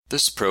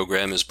This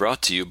program is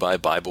brought to you by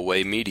Bible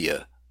Way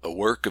Media, a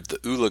work of the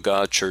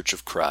Ulaga Church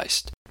of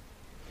Christ.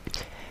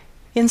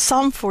 In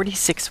Psalm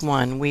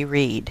 46:1 we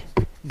read,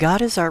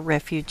 "God is our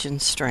refuge and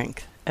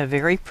strength, a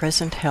very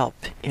present help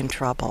in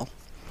trouble."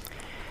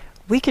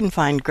 We can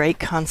find great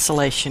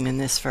consolation in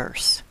this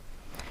verse.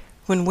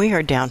 When we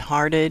are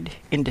downhearted,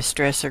 in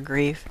distress or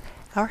grief,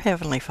 our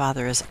Heavenly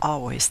Father is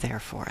always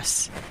there for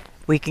us.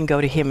 We can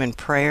go to Him in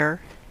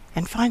prayer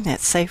and find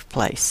that safe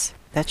place,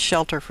 that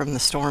shelter from the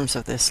storms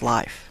of this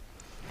life.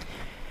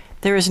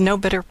 There is no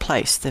better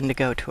place than to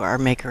go to our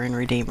Maker and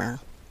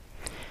Redeemer.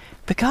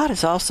 But God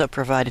has also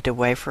provided a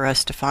way for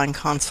us to find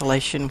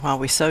consolation while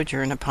we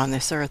sojourn upon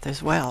this earth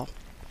as well.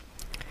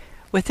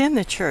 Within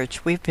the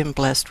church, we've been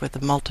blessed with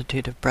a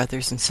multitude of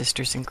brothers and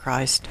sisters in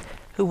Christ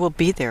who will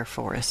be there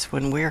for us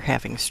when we're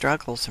having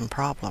struggles and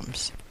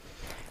problems.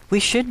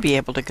 We should be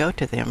able to go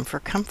to them for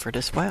comfort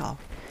as well.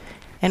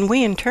 And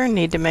we in turn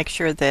need to make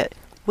sure that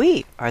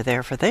we are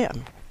there for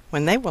them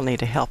when they will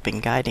need a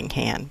helping, guiding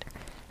hand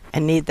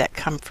and need that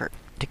comfort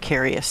to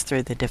carry us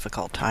through the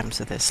difficult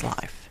times of this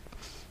life.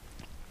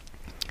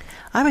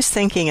 I was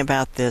thinking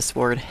about this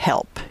word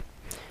help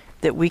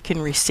that we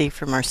can receive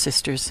from our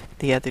sisters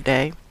the other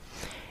day,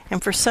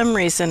 and for some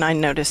reason I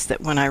noticed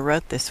that when I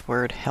wrote this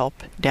word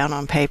help down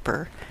on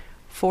paper,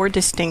 4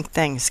 distinct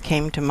things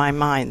came to my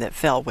mind that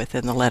fell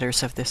within the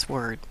letters of this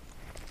word.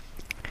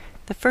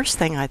 The first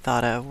thing I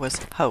thought of was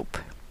hope.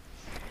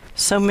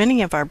 So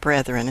many of our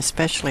brethren,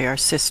 especially our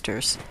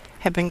sisters,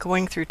 have been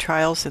going through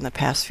trials in the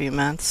past few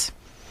months.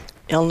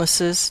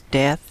 Illnesses,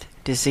 death,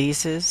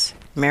 diseases,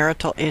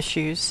 marital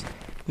issues,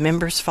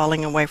 members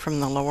falling away from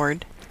the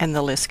Lord, and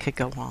the list could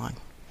go on.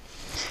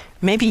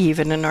 Maybe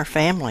even in our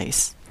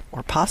families,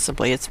 or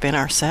possibly it's been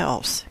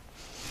ourselves.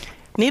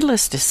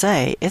 Needless to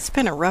say, it's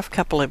been a rough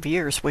couple of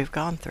years we've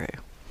gone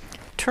through.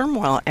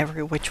 Turmoil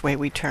every which way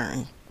we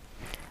turn.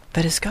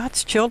 But as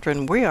God's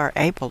children, we are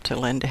able to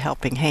lend a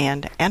helping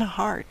hand and a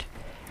heart,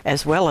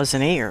 as well as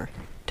an ear,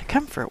 to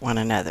comfort one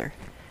another,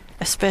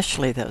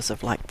 especially those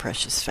of like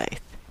precious faith.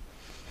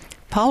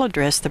 Paul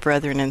addressed the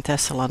brethren in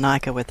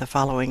Thessalonica with the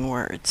following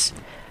words,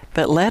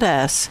 "But let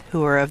us,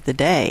 who are of the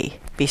day,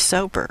 be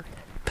sober,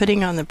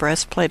 putting on the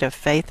breastplate of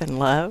faith and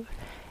love,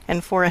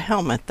 and for a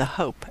helmet the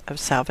hope of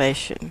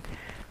salvation.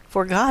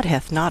 For God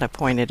hath not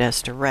appointed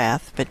us to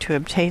wrath, but to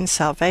obtain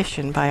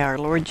salvation by our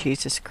Lord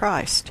Jesus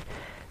Christ,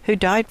 who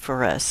died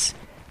for us,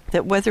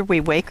 that whether we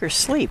wake or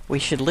sleep we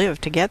should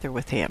live together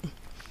with him.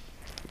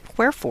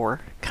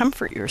 Wherefore,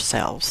 comfort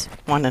yourselves,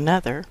 one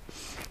another,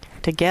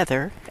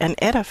 together, and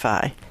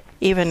edify,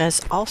 even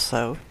as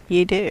also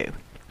ye do."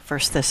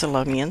 1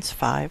 Thessalonians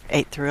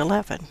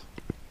 5:8-11.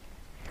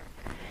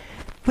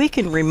 We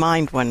can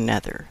remind one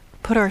another,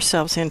 put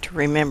ourselves into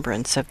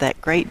remembrance of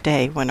that great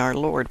day when our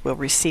Lord will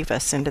receive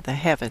us into the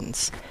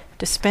heavens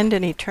to spend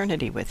an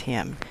eternity with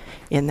him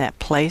in that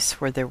place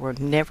where there will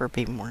never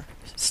be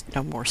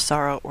no more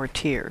sorrow or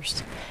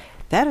tears.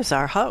 That is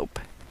our hope.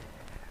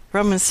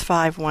 Romans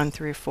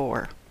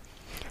 5:1-4.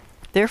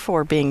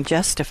 Therefore, being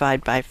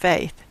justified by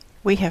faith,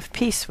 we have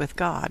peace with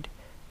God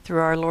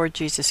through our Lord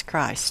Jesus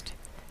Christ,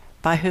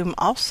 by whom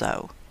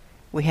also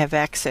we have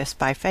access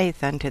by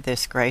faith unto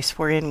this grace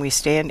wherein we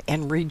stand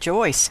and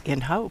rejoice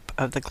in hope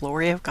of the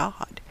glory of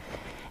God.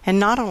 And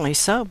not only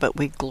so, but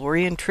we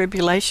glory in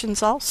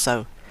tribulations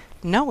also,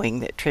 knowing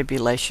that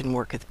tribulation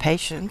worketh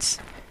patience,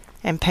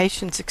 and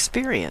patience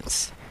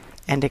experience,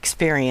 and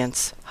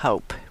experience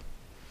hope.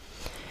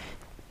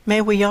 May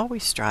we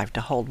always strive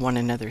to hold one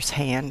another's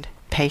hand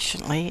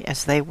patiently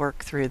as they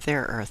work through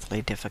their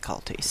earthly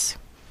difficulties.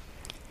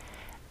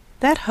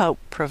 That hope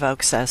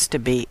provokes us to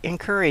be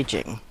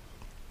encouraging.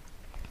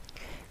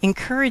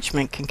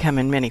 Encouragement can come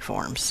in many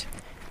forms.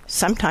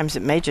 Sometimes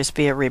it may just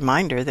be a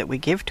reminder that we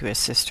give to a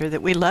sister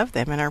that we love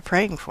them and are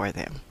praying for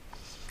them.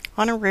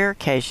 On a rare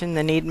occasion,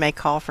 the need may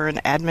call for an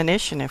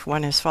admonition if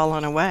one has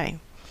fallen away.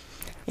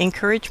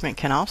 Encouragement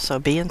can also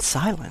be in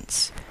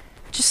silence,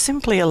 just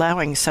simply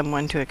allowing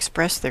someone to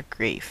express their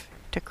grief,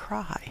 to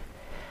cry,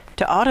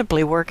 to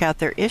audibly work out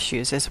their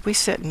issues as we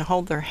sit and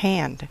hold their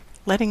hand,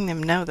 letting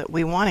them know that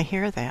we want to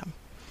hear them.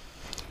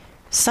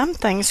 Some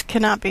things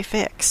cannot be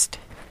fixed,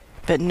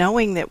 but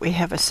knowing that we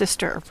have a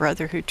sister or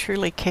brother who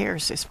truly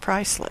cares is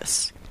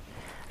priceless.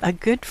 A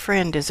good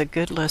friend is a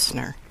good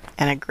listener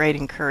and a great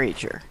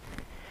encourager.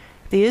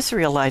 The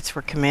Israelites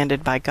were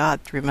commanded by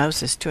God through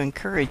Moses to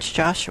encourage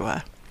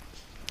Joshua.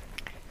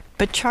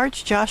 But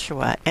charge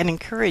Joshua and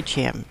encourage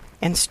him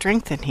and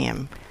strengthen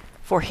him,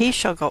 for he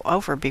shall go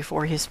over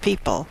before his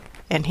people,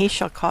 and he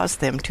shall cause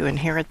them to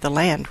inherit the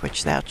land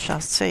which thou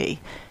shalt see.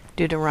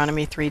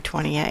 Deuteronomy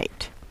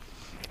 3:28.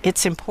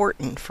 It's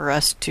important for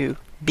us to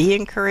be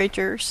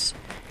encouragers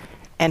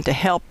and to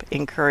help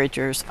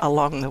encouragers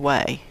along the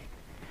way.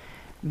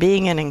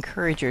 Being an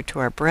encourager to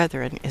our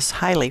brethren is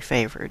highly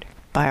favored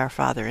by our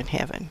Father in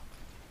heaven.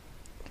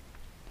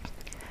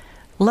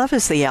 Love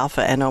is the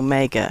Alpha and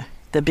Omega,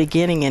 the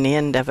beginning and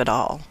end of it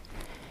all.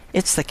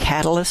 It's the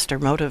catalyst or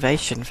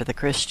motivation for the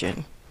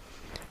Christian.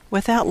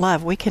 Without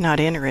love, we cannot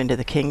enter into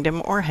the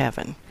kingdom or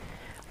heaven.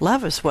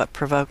 Love is what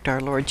provoked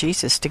our Lord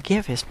Jesus to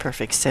give his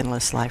perfect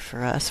sinless life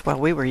for us while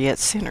we were yet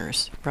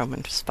sinners,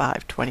 Romans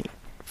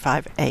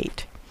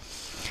 5:25-8.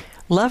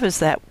 Love is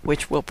that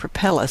which will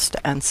propel us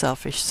to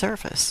unselfish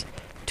service,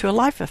 to a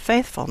life of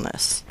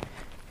faithfulness,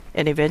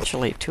 and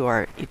eventually to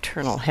our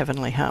eternal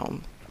heavenly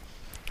home.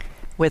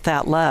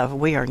 Without love,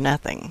 we are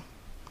nothing.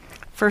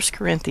 1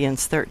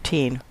 Corinthians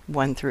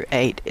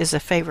 13:1-8 is a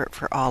favorite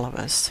for all of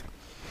us.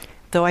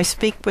 Though I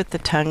speak with the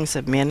tongues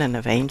of men and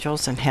of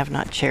angels and have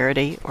not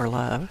charity or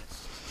love,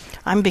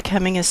 I'm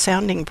becoming a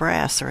sounding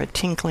brass or a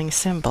tinkling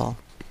cymbal.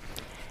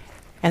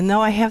 And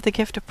though I have the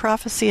gift of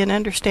prophecy and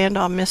understand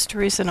all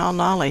mysteries and all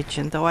knowledge,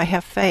 and though I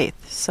have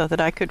faith so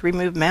that I could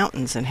remove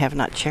mountains and have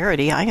not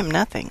charity, I am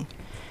nothing.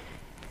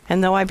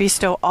 And though I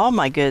bestow all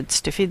my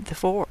goods to feed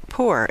the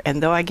poor,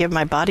 and though I give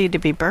my body to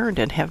be burned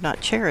and have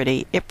not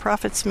charity, it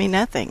profits me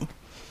nothing.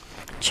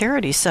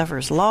 Charity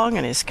suffers long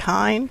and is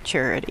kind.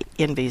 Charity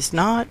envies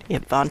not.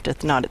 It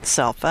vaunteth not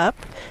itself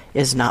up,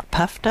 is not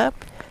puffed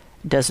up,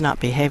 does not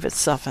behave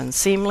itself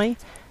unseemly,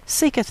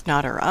 seeketh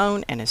not her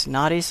own, and is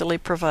not easily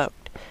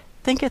provoked,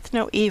 thinketh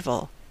no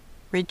evil,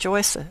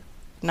 rejoiceth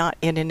not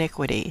in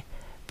iniquity,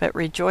 but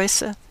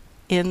rejoiceth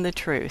in the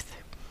truth,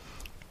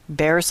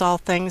 bears all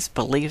things,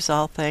 believes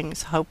all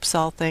things, hopes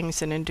all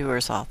things, and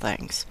endures all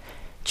things.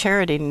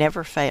 Charity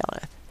never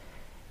faileth.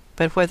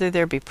 But whether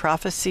there be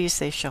prophecies,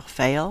 they shall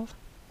fail.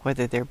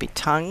 Whether there be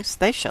tongues,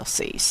 they shall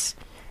cease.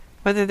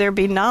 Whether there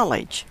be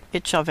knowledge,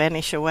 it shall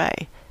vanish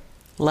away.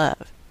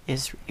 Love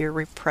is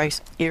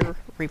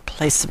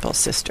irreplaceable,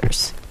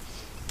 sisters.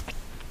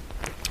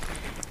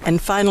 And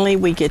finally,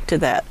 we get to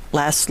that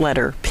last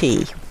letter,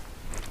 P.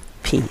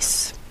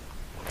 Peace.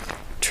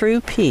 True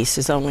peace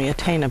is only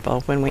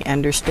attainable when we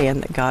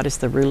understand that God is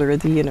the ruler of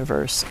the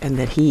universe and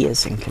that he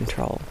is in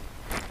control.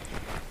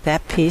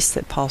 That peace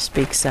that Paul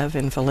speaks of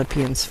in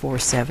Philippians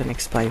 4:7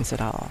 explains it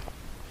all.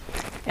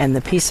 And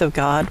the peace of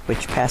God,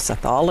 which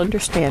passeth all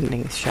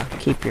understanding, shall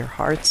keep your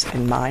hearts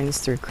and minds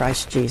through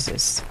Christ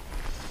Jesus.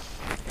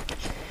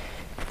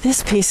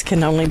 This peace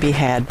can only be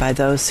had by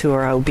those who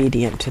are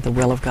obedient to the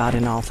will of God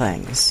in all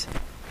things,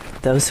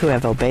 those who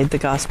have obeyed the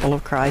gospel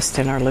of Christ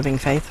and are living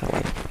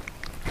faithfully.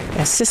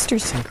 As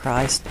sisters in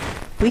Christ,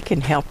 we can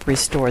help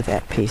restore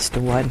that peace to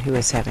one who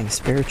is having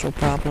spiritual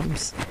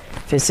problems,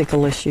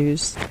 physical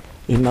issues,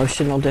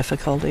 emotional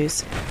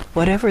difficulties,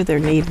 whatever their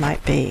need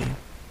might be.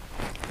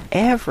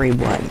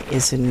 Everyone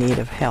is in need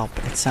of help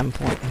at some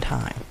point in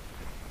time.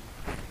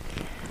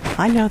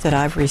 I know that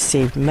I've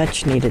received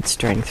much needed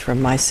strength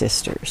from my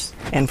sisters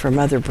and from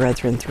other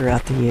brethren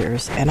throughout the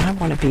years, and I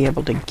want to be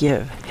able to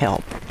give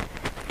help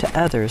to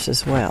others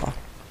as well.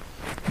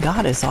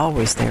 God is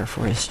always there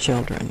for his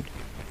children.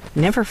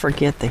 Never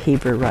forget the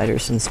Hebrew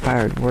writer's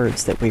inspired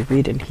words that we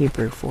read in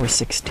Hebrew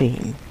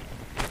 4:16.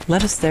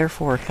 Let us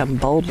therefore come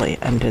boldly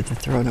unto the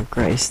throne of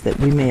grace, that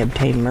we may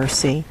obtain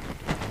mercy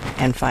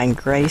and find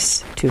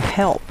grace to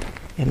help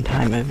in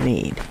time of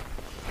need.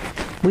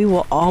 We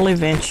will all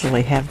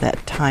eventually have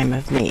that time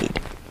of need.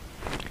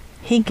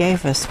 He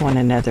gave us one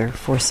another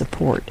for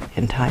support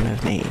in time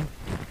of need.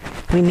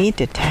 We need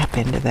to tap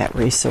into that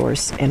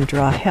resource and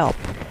draw help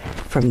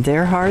from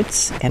their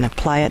hearts and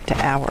apply it to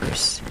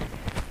ours.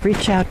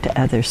 Reach out to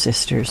other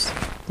sisters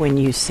when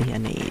you see a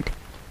need.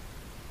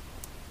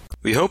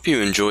 We hope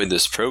you enjoyed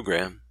this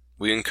program.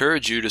 We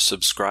encourage you to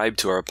subscribe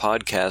to our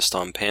podcast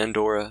on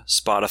Pandora,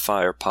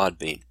 Spotify, or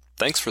Podbean.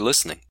 Thanks for listening.